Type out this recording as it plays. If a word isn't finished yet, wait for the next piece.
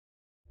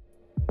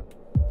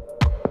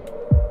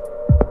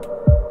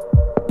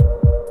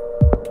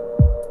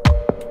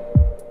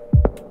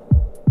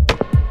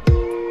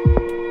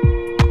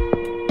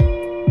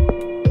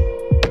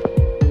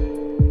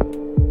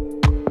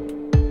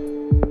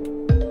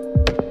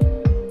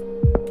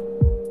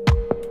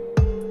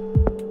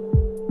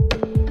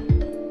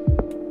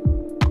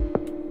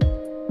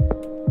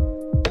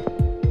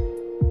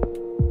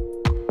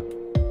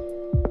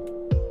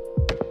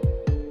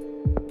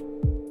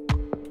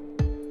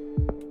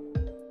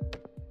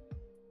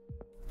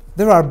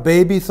There are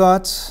baby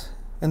thoughts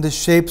in the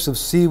shapes of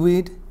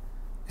seaweed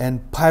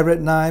and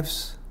pirate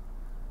knives.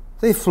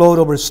 They float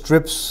over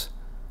strips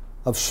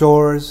of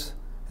shores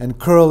and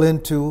curl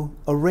into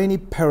a rainy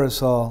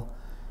parasol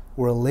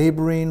where a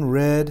laboring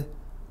red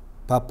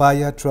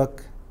papaya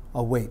truck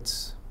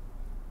awaits.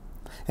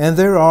 And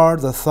there are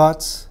the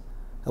thoughts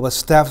of a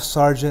staff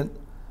sergeant,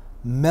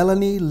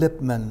 Melanie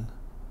Lipman.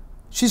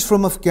 She's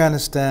from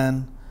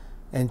Afghanistan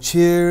and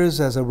cheers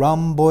as a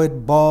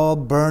rhomboid ball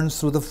burns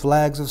through the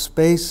flags of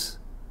space.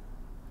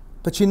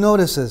 But she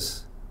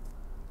notices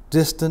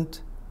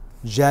distant,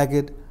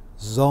 jagged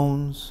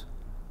zones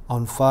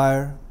on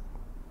fire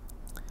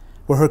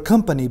where her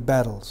company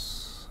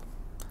battles.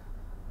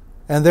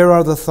 And there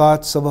are the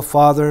thoughts of a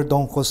father,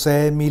 Don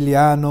Jose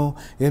Emiliano,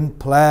 in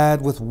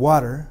plaid with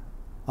water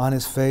on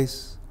his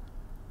face,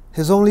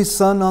 his only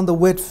son on the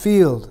wet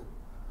field.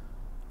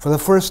 For the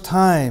first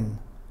time,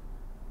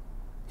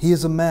 he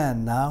is a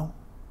man now.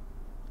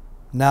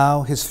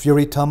 Now his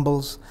fury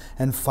tumbles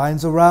and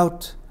finds a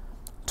route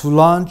to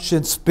launch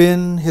and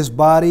spin his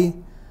body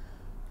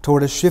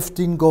toward a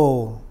shifting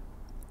goal.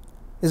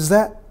 Is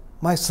that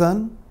my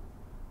son?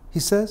 He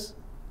says.